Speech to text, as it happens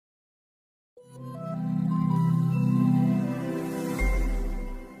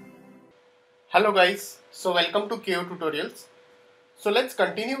Hello guys, so welcome to KO Tutorials. So let's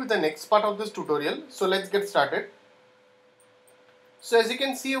continue with the next part of this tutorial. So let's get started. So as you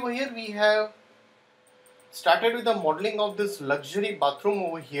can see over here, we have started with the modeling of this luxury bathroom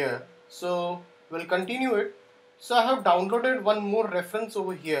over here. So we'll continue it. So I have downloaded one more reference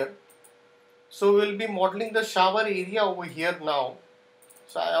over here. So we'll be modeling the shower area over here now.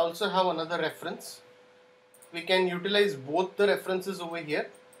 So I also have another reference. We can utilize both the references over here.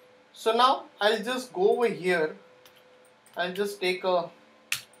 So now I'll just go over here. I'll just take a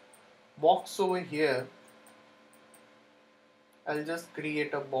box over here. I'll just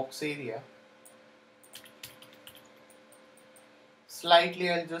create a box area. Slightly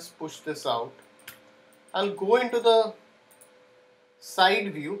I'll just push this out. I'll go into the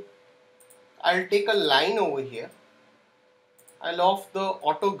side view. I'll take a line over here. I'll off the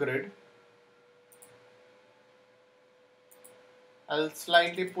auto grid. I'll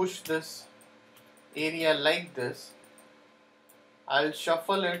slightly push this area like this. I'll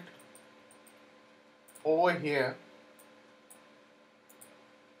shuffle it over here.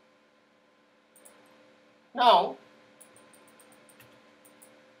 Now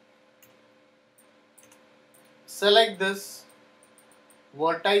select this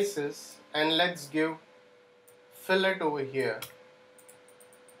vertices and let's give fillet over here.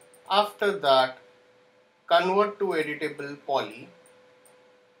 After that, convert to editable poly.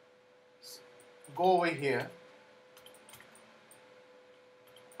 Go over here.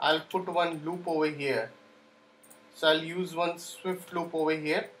 I'll put one loop over here. So I'll use one swift loop over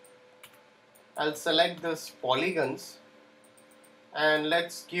here. I'll select this polygons and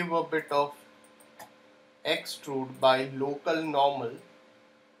let's give a bit of extrude by local normal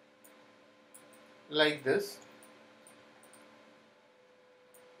like this.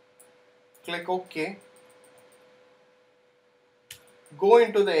 Click OK. Go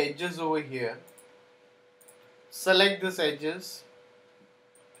into the edges over here. Select this edges.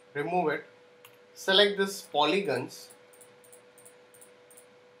 Remove it. Select this polygons.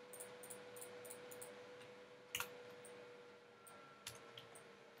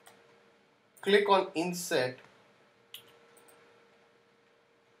 Click on inset.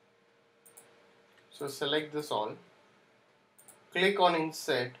 So select this all. Click on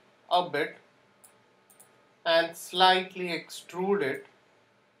inset a bit and slightly extrude it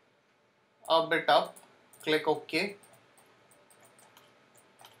a bit up. Click OK.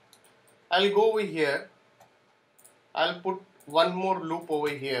 I'll go over here. I'll put one more loop over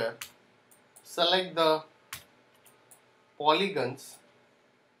here. Select the polygons.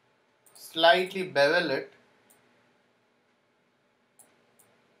 Slightly bevel it.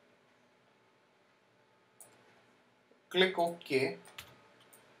 Click OK.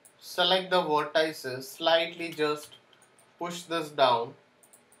 Select the vertices. Slightly just push this down.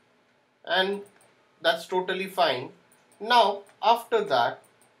 And that's totally fine. Now after that,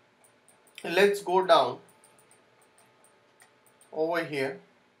 let's go down over here.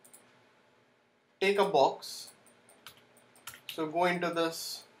 Take a box. So go into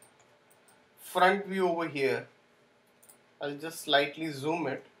this front view over here. I'll just slightly zoom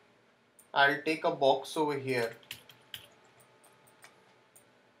it. I'll take a box over here.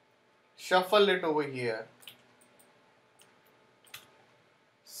 Shuffle it over here.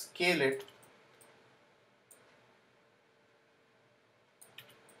 Scale it.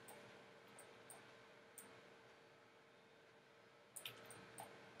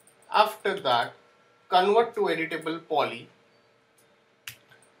 After that, convert to editable poly.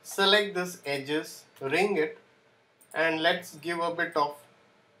 Select this edges, ring it, and let's give a bit of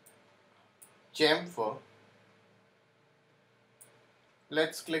chamfer.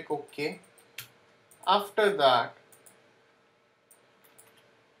 Let's click OK. After that,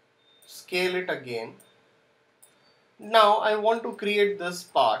 scale it again. Now I want to create this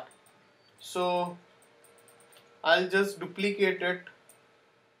part, so I'll just duplicate it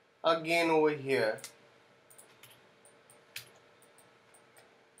again over here.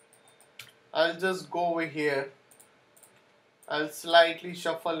 I'll just go over here. I'll slightly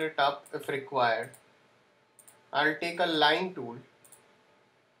shuffle it up if required. I'll take a line tool.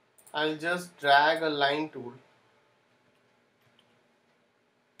 I'll just drag a line tool.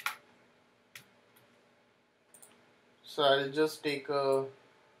 So I'll just take a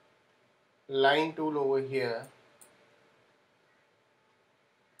line tool over here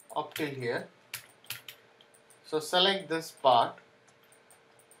up till here. So select this part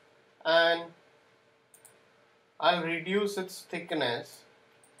and I'll reduce its thickness.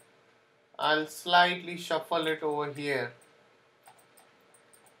 I'll slightly shuffle it over here.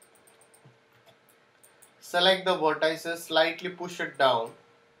 Select the vertices, slightly push it down.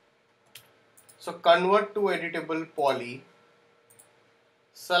 So convert to editable poly,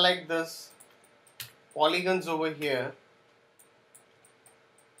 select this polygons over here,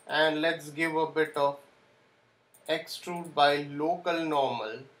 and let's give a bit of extrude by local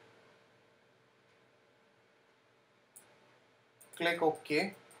normal. Click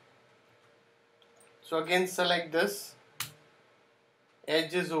OK. So again select this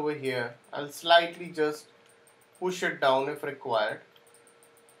edges over here. I'll slightly just push it down if required.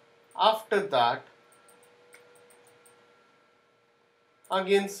 After that,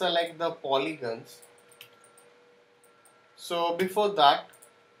 again select the polygons. So before that,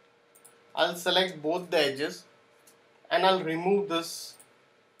 I'll select both the edges and I'll remove this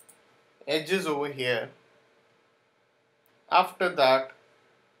edges over here. After that,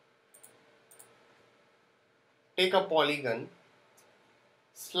 take a polygon,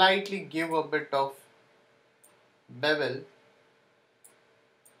 slightly give a bit of bevel,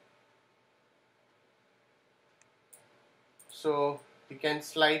 so you can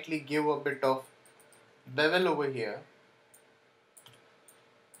slightly give a bit of bevel over here,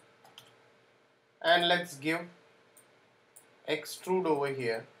 and let's give extrude over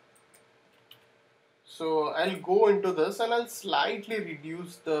here. So I'll go into this and I'll slightly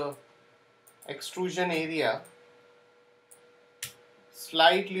reduce the extrusion area,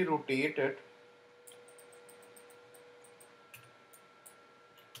 slightly rotate it,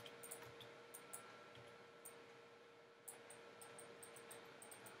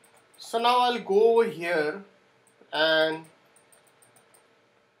 so now I'll go over here and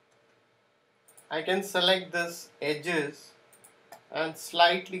I can select this edges and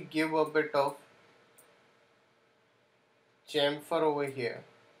slightly give a bit of chamfer over here.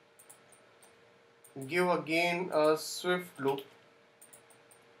 Give again a swift loop.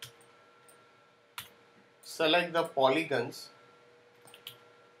 Select the polygons.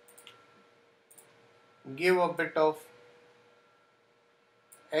 Give a bit of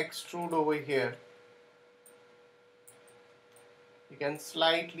extrude over here. You can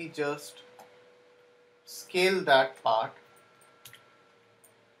slightly just scale that part.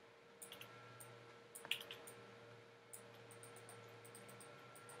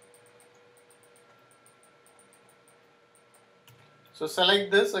 So select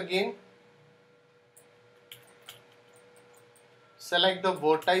this again, select the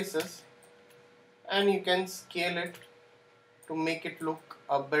vertices and you can scale it to make it look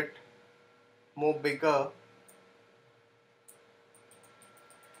a bit more bigger.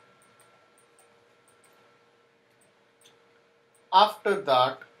 After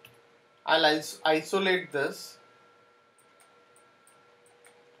that, I'll isolate this.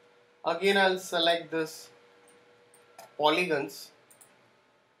 Again, I'll select this polygons.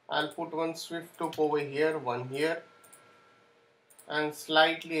 I'll put one swift loop over here, one here, and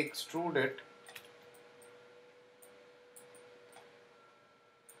slightly extrude it.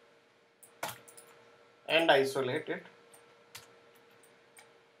 And isolate it.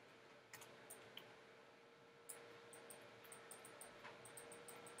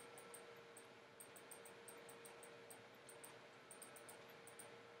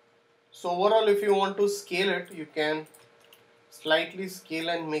 So overall, if you want to scale it, you can slightly scale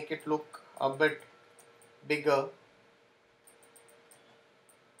and make it look a bit bigger.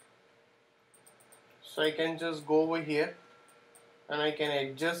 So I can just go over here and I can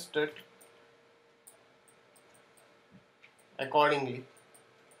adjust it accordingly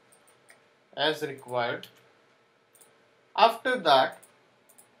as required. After that,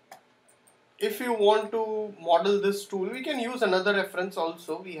 if you want to model this tool, we can use another reference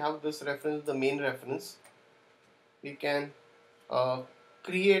also. We have this reference, the main reference. We can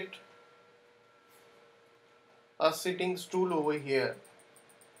create a sitting stool over here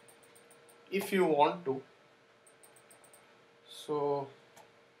if you want to. So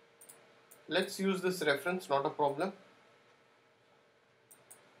let's use this reference, not a problem.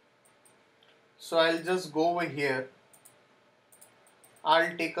 So I'll just go over here.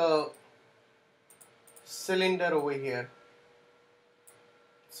 I'll take a cylinder over here.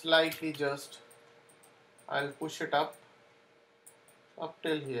 Slightly just, I'll push it up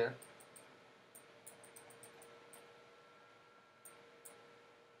till here.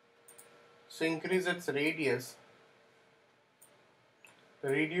 So increase its radius,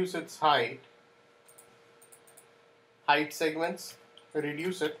 reduce its height segments,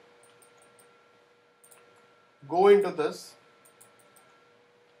 reduce it, go into this,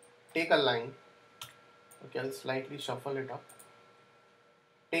 take a line, okay, I'll slightly shuffle it up,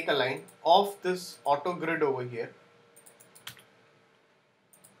 take a line off this auto grid over here,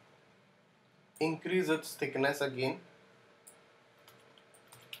 increase its thickness again,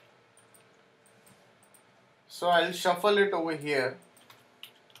 So I'll shuffle it over here.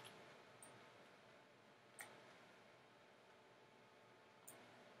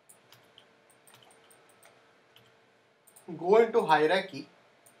 Go into hierarchy,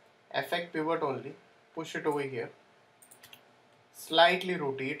 effect pivot only, push it over here, slightly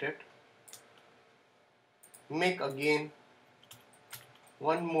rotate it, make again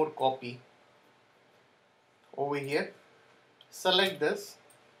one more copy over here, select this,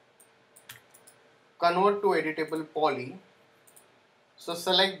 convert to editable poly. So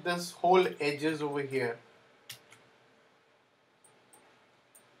select this whole edges over here.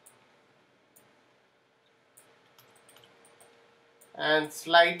 And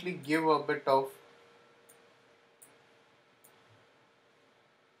slightly give a bit of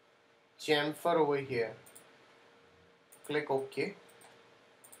chamfer over here. Click OK.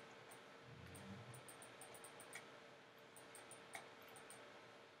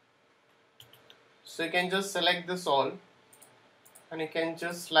 So you can just select this all and you can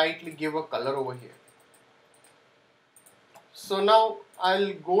just slightly give a color over here. So now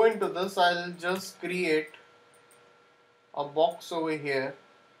I'll go into this, I'll just create a box over here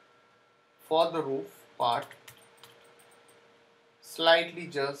for the roof part. Slightly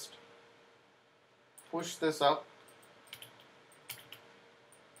just push this up.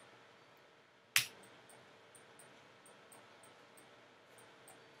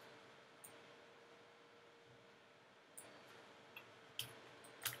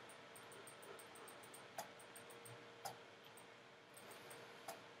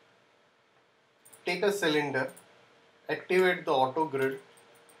 Take a cylinder, activate the auto grid,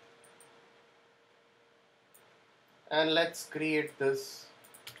 and let's create this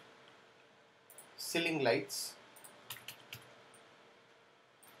ceiling lights.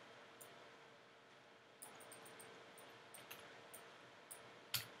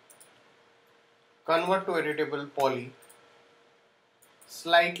 Convert to editable poly,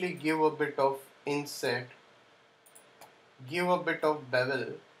 slightly give a bit of inset, give a bit of bevel,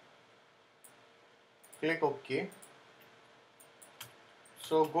 click OK.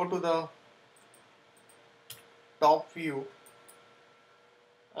 So go to the top view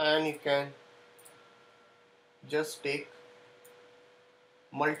and you can just take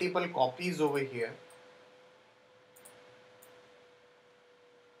multiple copies over here.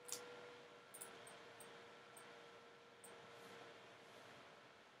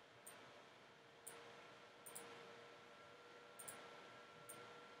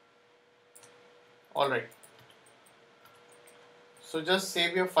 Alright, so just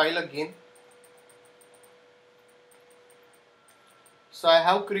save your file again. So I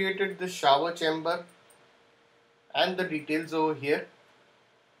have created the shower chamber and the details over here.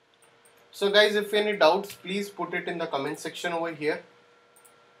 So guys, if any doubts, please put it in the comment section over here.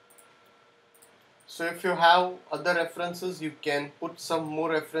 So if you have other references, you can put some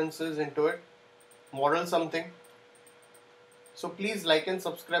more references into it, model something. So please like and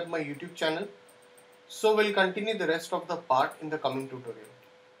subscribe my YouTube channel. So we'll continue the rest of the part in the coming tutorial.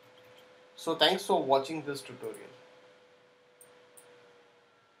 So thanks for watching this tutorial.